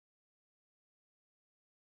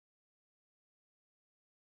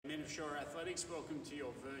Men of Shore Athletics, welcome to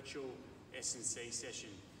your virtual S&C session.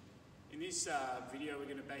 In this video, we're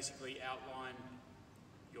going to basically outline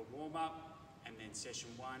your warm-up and then session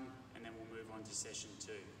 1, and then we'll move on to session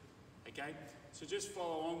 2. Okay, so just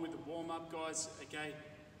follow on with the warm-up, guys. Okay,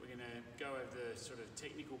 we're going to go over the sort of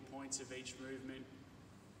technical points of each movement.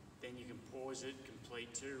 Then you can pause it,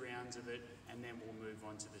 complete 2 rounds of it, and then we'll move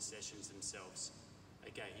on to the sessions themselves.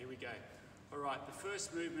 Okay, here we go. All right, the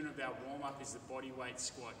first movement of our warm-up is the body weight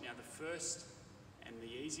squat. Now the first and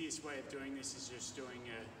the easiest way of doing this is just doing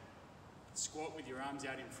a squat with your arms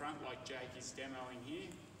out in front like Jake is demoing here.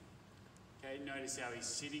 Okay, notice how he's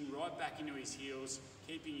sitting right back into his heels,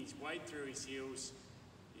 keeping his weight through his heels.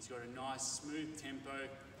 He's got a nice smooth tempo,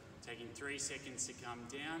 taking 3 seconds to come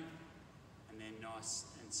down, and then nice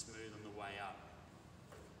and smooth on the way up.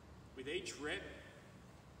 With each rep,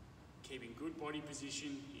 keeping good body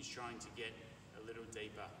position, he's trying to get a little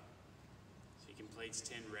deeper. So he completes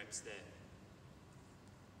 10 reps there.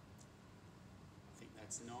 I think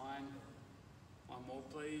that's 9. One more,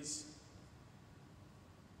 please.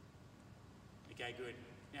 Okay, good.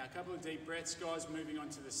 Now, a couple of deep breaths, guys. Moving on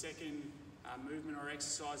to the second movement or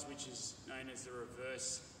exercise, which is known as the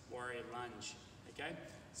reverse warrior lunge. Okay,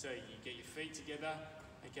 so you get your feet together.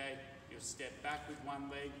 Okay, you'll step back with one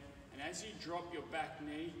leg, and as you drop your back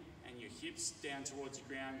knee and your hips down towards the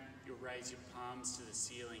ground, you'll raise your palms to the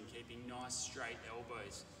ceiling, keeping nice straight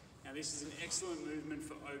elbows. Now this is an excellent movement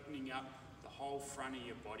for opening up the whole front of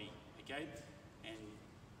your body, okay? And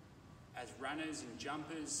as runners and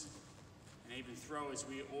jumpers and even throwers,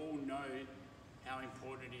 we all know how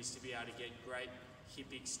important it is to be able to get great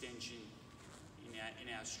hip extension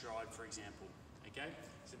in our stride, for example, okay?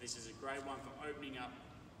 So this is a great one for opening up,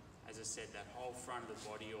 as I said, that whole front of the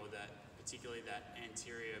body, or that particularly that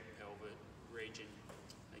anterior pelvic region,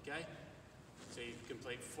 okay? So you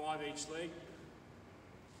complete 5 each leg.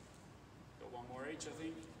 Got 1 more each, I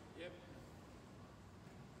think. Yep.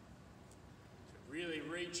 So really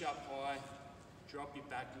reach up high, drop your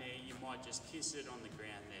back knee. You might just kiss it on the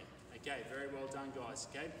ground there. Okay, very well done, guys,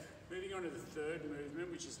 okay? Moving on to the third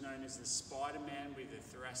movement, which is known as the Spider-Man with a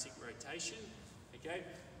thoracic rotation, okay?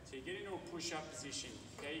 So you get into a push-up position,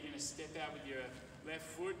 okay? You're gonna step out with your left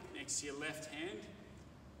foot next to your left hand,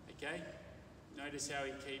 okay? Notice how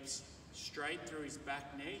he keeps straight through his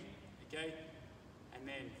back knee, okay? And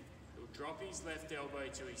then he'll drop his left elbow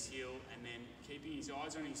to his heel, and then keeping his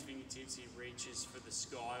eyes on his fingertips, he reaches for the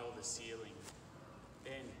sky or the ceiling.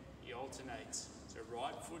 Then he alternates. So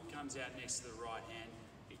right foot comes out next to the right hand,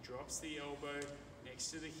 he drops the elbow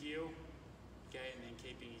next to the heel, okay? And then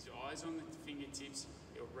keeping his eyes on the fingertips,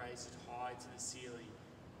 he'll raise it high to the ceiling,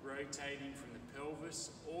 rotating from the pelvis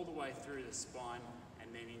all the way through the spine and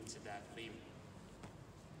then into that limb.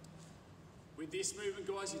 With this movement,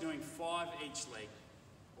 guys, you're doing 5 each leg,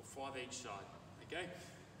 or 5 each side, okay?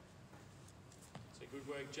 So good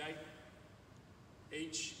work, Jake.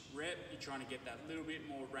 Each rep, you're trying to get that little bit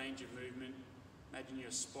more range of movement. Imagine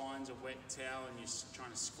your spine's a wet towel and you're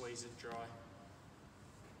trying to squeeze it dry.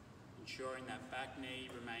 Ensuring that back knee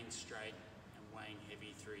remains straight and weighing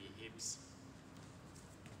heavy through your hips.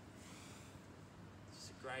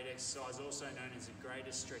 Great exercise, also known as the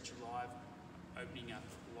greatest stretch alive, opening up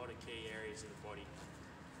a lot of key areas of the body.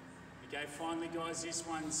 Okay, finally, guys, this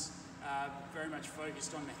one's very much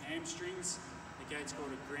focused on the hamstrings. Okay, it's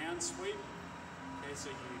called a ground sweep. Okay, so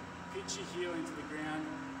you pitch your heel into the ground,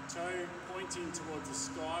 toe pointing towards the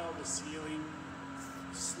sky or the ceiling,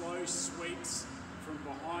 slow sweeps from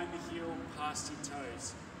behind the heel past your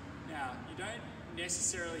toes. Now, you don't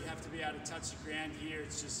necessarily have to be able to touch the ground here,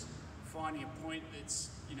 it's just finding a point that's,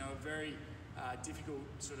 you know, a very difficult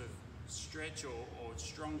sort of stretch or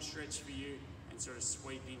strong stretch for you, and sort of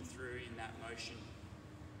sweeping through in that motion.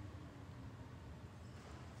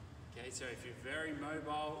 Okay, so if you're very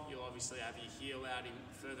mobile, you'll obviously have your heel out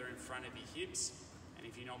further in front of your hips, and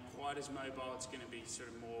if you're not quite as mobile, it's going to be sort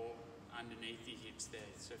of more underneath your hips there.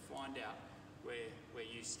 So find out where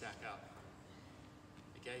you stack up.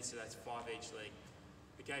 Okay, so that's 5 each leg.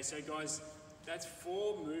 Okay, so guys, that's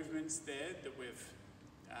 4 movements there that we've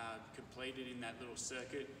completed in that little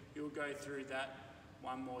circuit. You'll go through that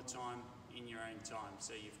 1 more time in your own time,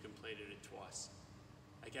 so you've completed it twice.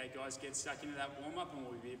 Okay, guys, get stuck into that warm-up and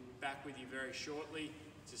we'll be back with you very shortly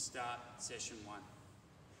to start session 1.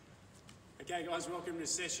 Okay, guys, welcome to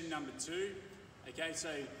session number 2. Okay, so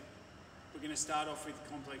we're going to start off with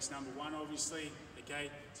complex number 1, obviously.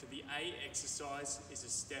 Okay, so the A exercise is a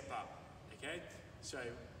step up. Okay, so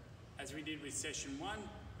as we did with session 1,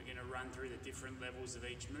 we're going to run through the different levels of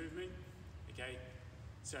each movement. Okay,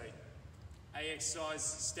 so A exercise,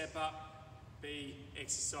 step up. B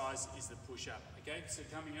exercise is the push-up. Okay, so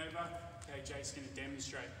coming over, okay, Jake's going to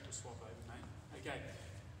demonstrate. We'll swap over, mate. Okay,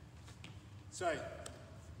 so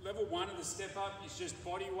level 1 of the step up is just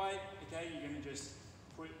body weight. Okay, you're going to just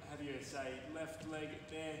have your, say, left leg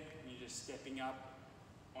there, and you're just stepping up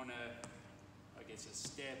on a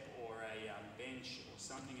step or a bench or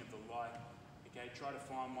something of the like. Okay, try to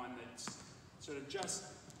find one that's sort of just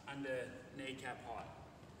under kneecap height.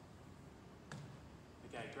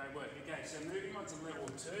 Okay, great work. Okay, so moving on to level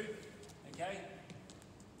 2. Okay,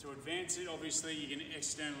 to advance it, obviously you're going to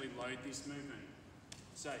externally load this movement.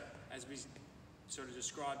 So, as we sort of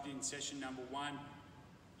described in session number 1,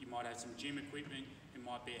 you might have some gym equipment, it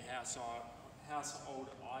might be a household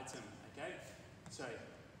item, okay? So,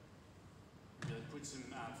 really put some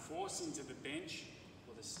force into the bench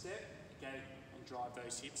or the step, okay, and drive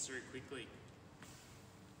those hips through quickly.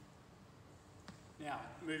 Now,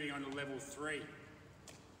 moving on to level 3,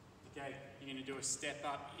 okay, you're going to do a step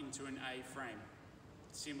up into an A-frame,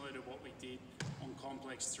 similar to what we did on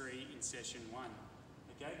complex 3 in session 1,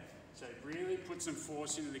 okay? So really put some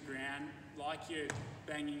force into the ground, like you're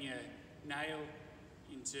banging a nail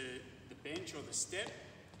into the bench or the step,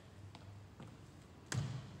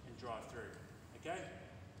 and drive through, okay?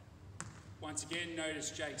 Once again,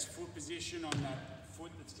 notice Jake's foot position on that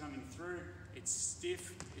foot that's coming through. It's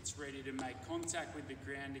stiff, it's ready to make contact with the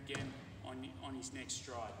ground again on his next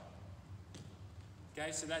stride.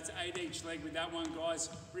 Okay, so that's 8 each leg with that one, guys.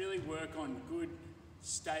 Really work on good,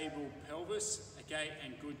 stable pelvis, okay,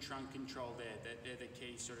 and good trunk control there. They're the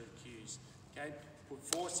key sort of cues, okay? Put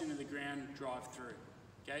force into the ground, drive through,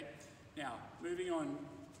 okay? Now, moving on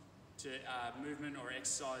to movement or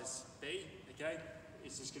exercise B, okay,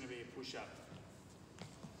 is just going to be a push-up.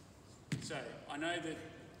 So, I know that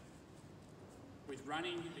with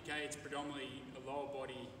running, okay, it's predominantly a lower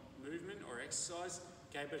body movement or exercise,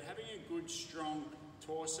 okay, but having a good, strong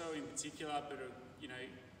torso in particular, but a,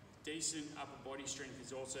 decent upper body strength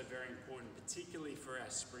is also very important, particularly for our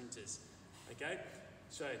sprinters, okay?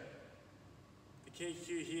 So, the key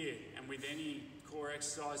cue here, and with any core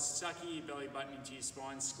exercise, sucking your belly button into your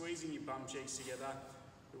spine, squeezing your bum cheeks together.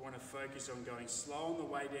 We want to focus on going slow on the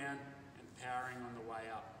way down and powering on the way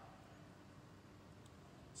up.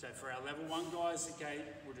 So for our level 1 guys, okay,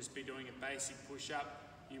 we'll just be doing a basic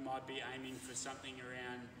push-up. You might be aiming for something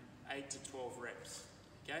around 8 to 12 reps,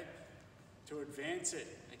 okay? To advance it,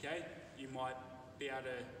 okay, you might be able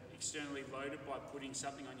to externally load it by putting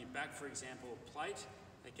something on your back, for example, a plate,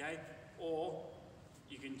 okay? Or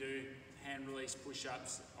you can do hand release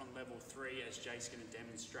push-ups on level 3 as Jake's going to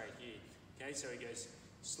demonstrate here. Okay, so he goes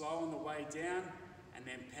slow on the way down and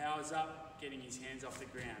then powers up, getting his hands off the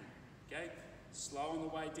ground. Okay, slow on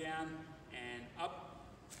the way down and up.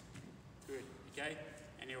 Good, okay?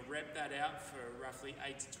 And he'll rep that out for roughly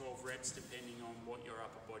 8 to 12 reps depending on what your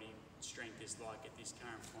upper body strength is like at this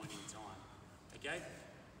current point in time. Okay?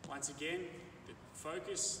 Once again, the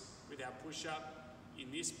focus with our push-up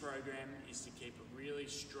in this program is to keep a really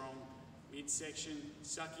strong midsection,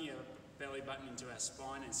 sucking our belly button into our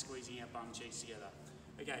spine and squeezing our bum cheeks together.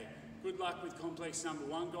 Okay, good luck with complex number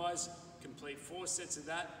 1, guys. Complete 4 sets of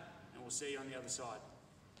that, and we'll see you on the other side.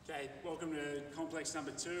 Okay, welcome to complex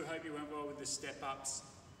number 2. Hope you went well with the step-ups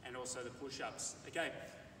and also the push-ups. Okay,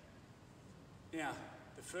 now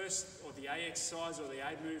the first, or the A exercise, or the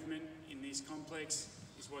A movement in this complex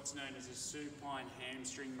is what's known as a supine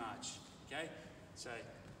hamstring march. Okay, so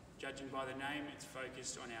judging by the name, it's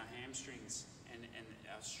focused on our hamstrings and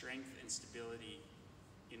our strength and stability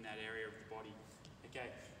in that area of the body. Okay,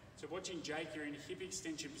 so watching Jake, you're in a hip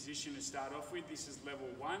extension position to start off with. This is level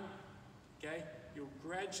 1. Okay, you'll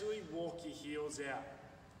gradually walk your heels out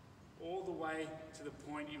all the way to the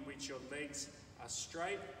point in which your legs are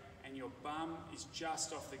straight and your bum is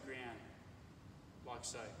just off the ground, like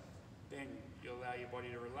so. Then you'll allow your body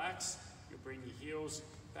to relax. You'll bring your heels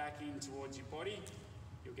back in towards your body.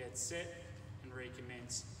 You'll get set and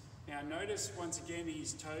recommence. Now notice once again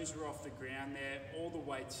his toes were off the ground there all the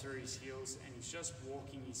way through his heels, and he's just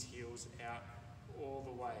walking his heels out all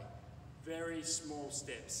the way. Very small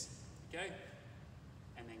steps, okay?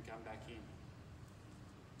 And then come back in.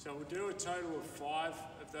 So we'll do a total of 5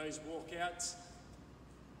 of those walkouts.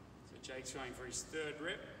 So Jake's going for his 3rd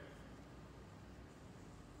rep.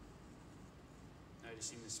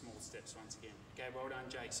 Noticing the small steps once again. Okay, well done,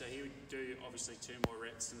 Jake. So he would do obviously 2 more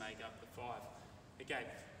reps to make up the 5. Okay,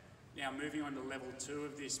 now moving on to level 2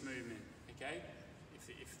 of this movement, okay?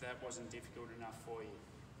 If that wasn't difficult enough for you.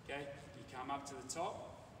 Okay, you come up to the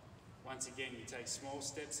top. Once again, you take small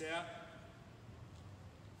steps out,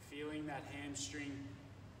 feeling that hamstring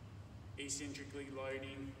eccentrically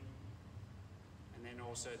loading, and and then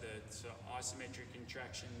also the sort of isometric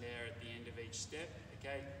contraction there at the end of each step,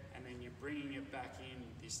 okay? And then you're bringing it back in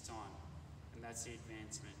this time, and that's the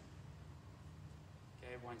advancement.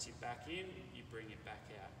 Okay, once you're back in, you bring it back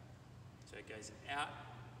out. So it goes out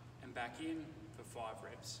and back in for 5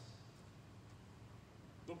 reps.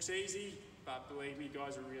 Looks easy, but believe me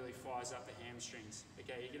guys, it really fires up the hamstrings.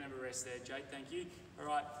 Okay, you can have a rest there, Jake, thank you. All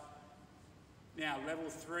right, now level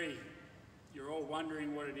 3. You're all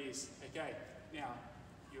wondering what it is. Okay, now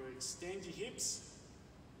you'll extend your hips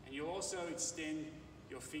and you'll also extend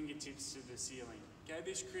your fingertips to the ceiling. Okay,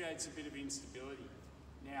 this creates a bit of instability.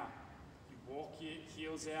 Now, you walk your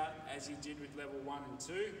heels out as you did with level 1 and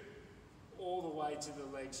 2, all the way to the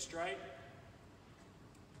legs straight.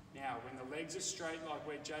 Now, when the legs are straight like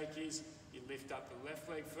where Jake is, you lift up the left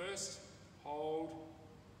leg first, hold,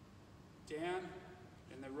 down,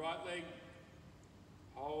 then the right leg,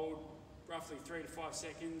 hold, roughly 3 to 5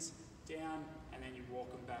 seconds, down, and then you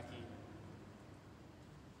walk them back in.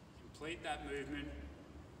 Complete that movement,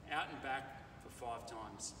 out and back for 5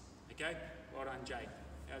 times. Okay? Well done, Jake.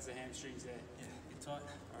 How's the hamstrings there? Yeah, a bit tight.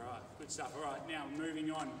 All right, good stuff. All right, now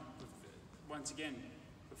moving on. Once again,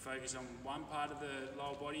 we focus on one part of the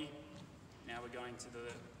lower body. Now we're going to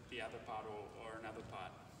the other part or another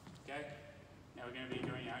part. Okay? Now we're going to be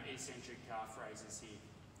doing our eccentric calf raises here.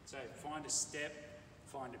 So find a step,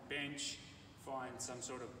 find a bench, find some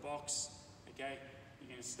sort of box. Okay? You're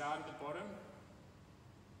going to start at the bottom.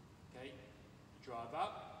 Okay? Drive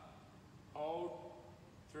up, hold,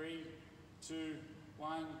 3, 2,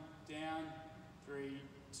 1, down, 3,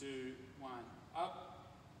 2, 1, up.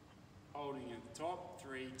 Holding at the top,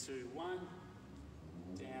 3, 2, 1,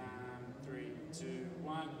 down, 3, 2,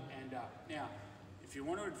 1, and up. Now, if you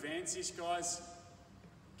want to advance this, guys,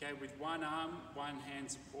 okay, with one arm, one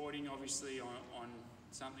hand supporting, obviously, on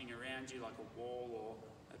something around you, like a wall or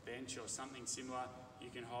a bench or something similar, you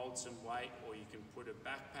can hold some weight, or you can put a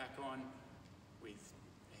backpack on with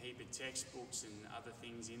a heap of textbooks and other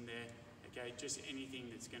things in there, okay, just anything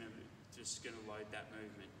that's going to load that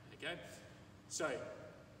movement, okay? So,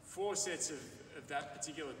 4 sets of that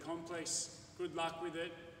particular complex. Good luck with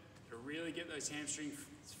it. It'll really get those hamstrings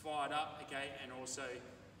fired up, okay, and also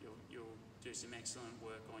you'll do some excellent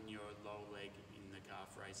work on your lower leg in the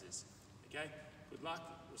calf raises, okay? Good luck.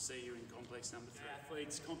 We'll see you in complex number 3.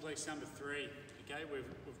 Athletes, complex number 3, okay? We've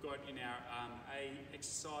got in our A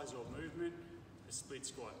exercise or movement, a split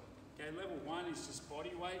squat. Okay, level 1 is just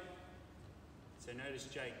body weight. So notice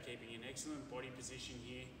Jake keeping an excellent body position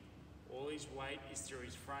here. All his weight is through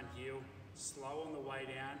his front heel, slow on the way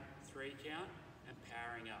down, 3 count, and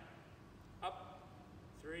powering up. Up,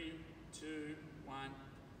 3, 2, 1,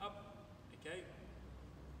 up, okay?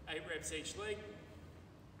 8 reps each leg,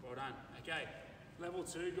 well done. Okay, level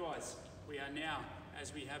 2, guys, we are now,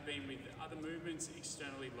 as we have been with other movements,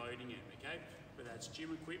 externally loading it, okay? Whether that's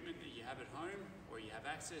gym equipment that you have at home, or you have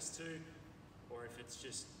access to, or if it's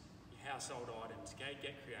just your household items, okay?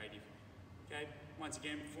 Get creative. Okay, once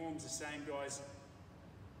again, forms the same, guys,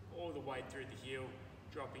 all the way through the heel,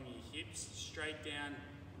 dropping your hips straight down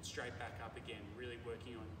and straight back up again, really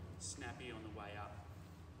working on snappy on the way up.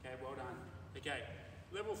 Okay, well done. Okay,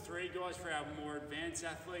 level 3, guys, for our more advanced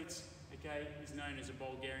athletes, okay, is known as a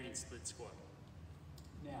Bulgarian split squat.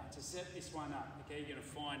 Now, to set this one up, okay, you're going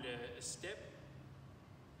to find a step,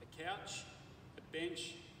 a couch, a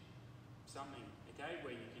bench, something, okay,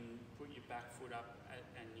 where you can put your back foot up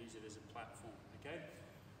and use it as a platform, okay?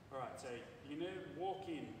 All right, so you're going to walk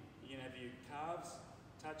in, you're going to have your calves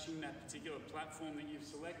touching that particular platform that you've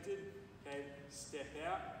selected, okay? Step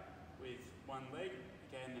out with one leg,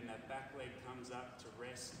 okay, and then that back leg comes up to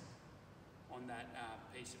rest on that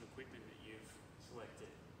piece of equipment that you've selected.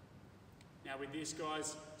 Now with this,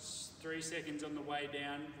 guys, 3 seconds on the way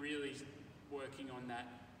down, really working on that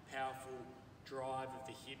powerful drive of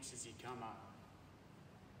the hips as you come up.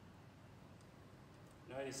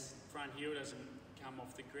 Notice front heel doesn't come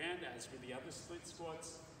off the ground as with the other split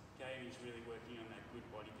squats, okay, and he's really working on that good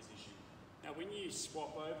body position. Now when you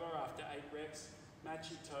swap over after 8 reps,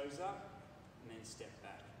 match your toes up and then step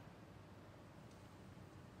back.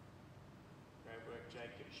 Great work,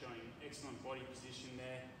 Jake, showing excellent body position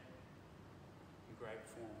there and great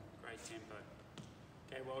form, great tempo.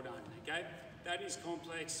 Okay, well done, okay? That is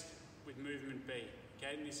complex with movement B,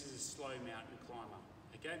 okay, and this is a slow mountain climber.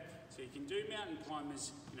 Okay, so you can do mountain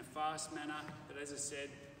climbers in a fast manner, but as I said,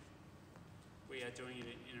 we are doing it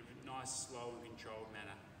in a nice, slow and controlled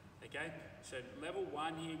manner. Okay, so level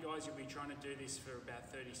 1 here, guys, you'll be trying to do this for about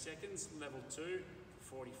 30 seconds. Level 2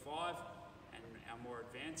 for 45, and our more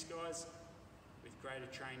advanced guys, with greater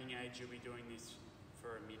training age, you'll be doing this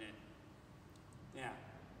for a minute. Now,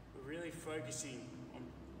 we're really focusing on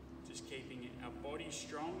just keeping our body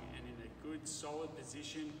strong and in a good solid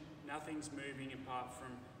position. Nothing's moving apart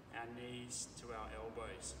from our knees to our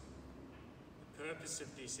elbows. The purpose of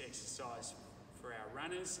this exercise for our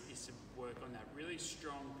runners is to work on that really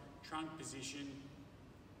strong trunk position,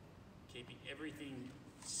 keeping everything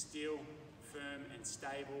still, firm and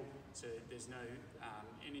stable, so there's no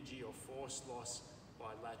energy or force loss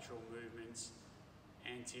by lateral movements,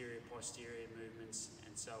 anterior, posterior movements,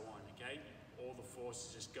 and so on, okay? All the force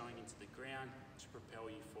is just going into the ground to propel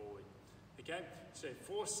you forward, okay? So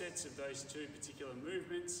 4 sets of those 2 particular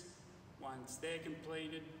movements. Once they're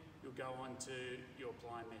completed, you'll go on to your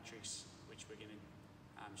plyometrics, which we're going to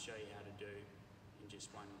show you how to do in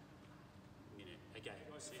just 1 minute. Okay,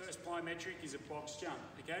 so the first plyometric is a box jump,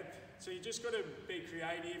 okay? So you just got to be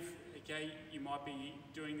creative, okay? You might be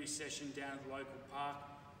doing this session down at the local park.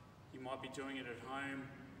 You might be doing it at home.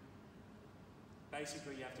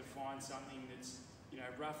 Basically, you have to find something that's, you know,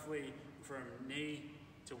 roughly from knee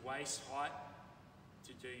to waist height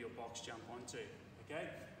to do your box jump onto, okay?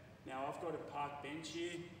 Now, I've got a park bench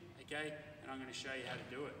here, okay? And I'm going to show you how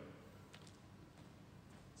to do it.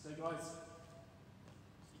 So guys,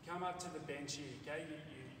 you come up to the bench here, okay?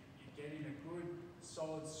 You get in a good,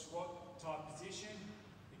 solid squat type position,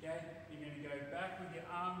 okay? You're going to go back with your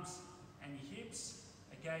arms and your hips,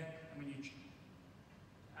 okay? And when you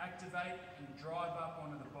activate and drive up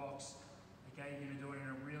onto the box, okay, you're going to do it in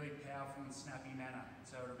a really powerful and snappy manner.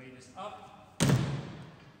 So it'll be just up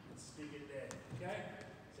and stick it there, okay?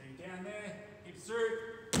 So you're down there, hips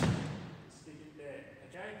through, stick it there,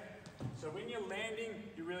 okay? So when you're landing,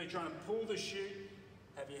 you're really trying to pull the chute,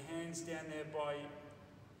 have your hands down there by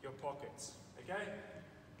your pockets, okay?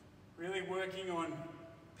 Really working on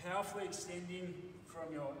powerfully extending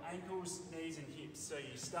from your ankles, knees and hips. So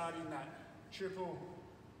you start in that triple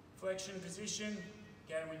flexion position,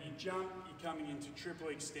 okay? When you jump, you're coming into triple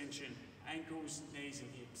extension, ankles, knees and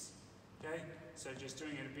hips, okay? So just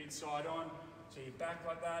doing it a bit side on, so you're back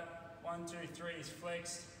like that, 1, 2, 3 is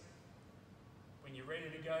flexed. When you're ready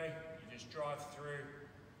to go, you just drive through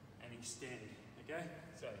and extend, okay?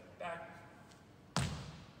 So back,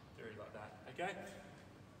 through like that, okay?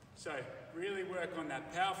 So really work on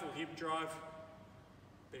that powerful hip drive,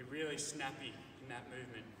 be really snappy in that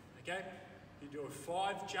movement, okay? You do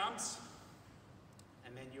 5 jumps,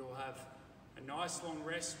 and then you'll have a nice long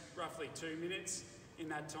rest, roughly 2 minutes. In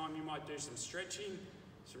that time, you might do some stretching,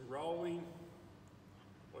 some rolling,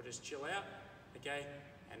 or just chill out, okay?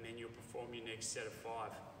 And then you'll perform your next set of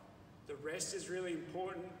 5. The rest is really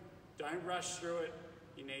important. Don't rush through it.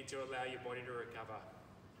 You need to allow your body to recover.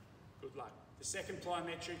 Good luck. The second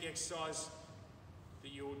plyometric exercise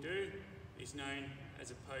that you'll do is known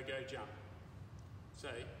as a pogo jump. So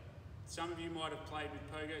some of you might have played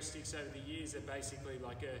with pogo sticks over the years. They're basically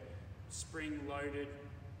like a spring-loaded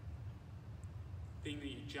thing that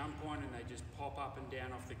you jump on and they just pop up and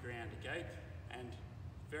down off the ground, okay? And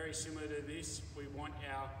very similar to this, we want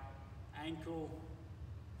our ankle,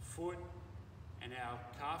 foot, and our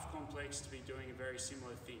calf complex to be doing a very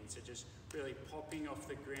similar thing. So just really popping off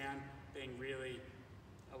the ground, being really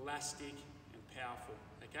elastic and powerful,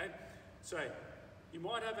 okay? So you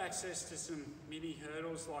might have access to some mini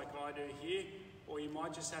hurdles like I do here, or you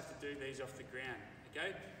might just have to do these off the ground,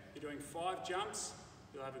 okay? You're doing 5 jumps,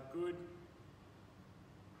 you'll have a good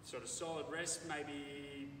sort of solid rest,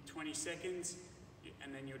 maybe 20 seconds,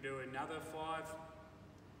 and then you'll do another 5,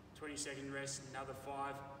 20-second rest, another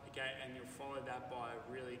 5, okay, and you'll follow that by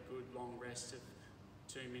a really good long rest of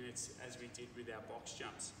 2 minutes as we did with our box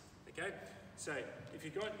jumps, okay? So if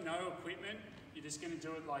you've got no equipment, you're just going to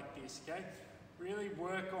do it like this, okay? Really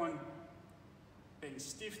work on being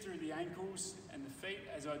stiff through the ankles and the feet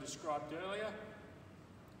as I described earlier.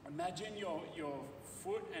 Imagine your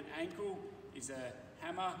foot and ankle is a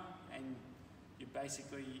hammer and you're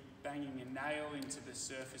basically banging a nail into the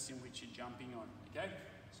surface in which you're jumping on, okay?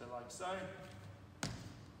 So like so.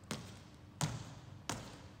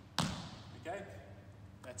 Okay?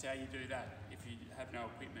 That's how you do that if you have no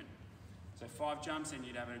equipment. So 5 jumps and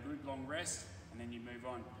you'd have a good long rest and then you move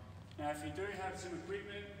on. Now if you do have some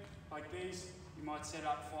equipment like these, you might set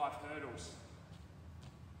up 5 hurdles.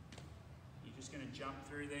 You're just going to jump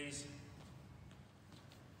through these.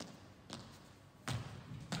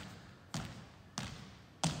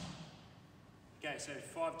 Okay, so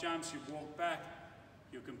 5 jumps, you walk back,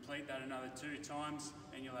 you'll complete that another 2 times,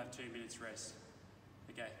 and you'll have 2 minutes rest.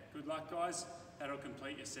 Okay, good luck guys, that'll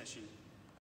complete your session.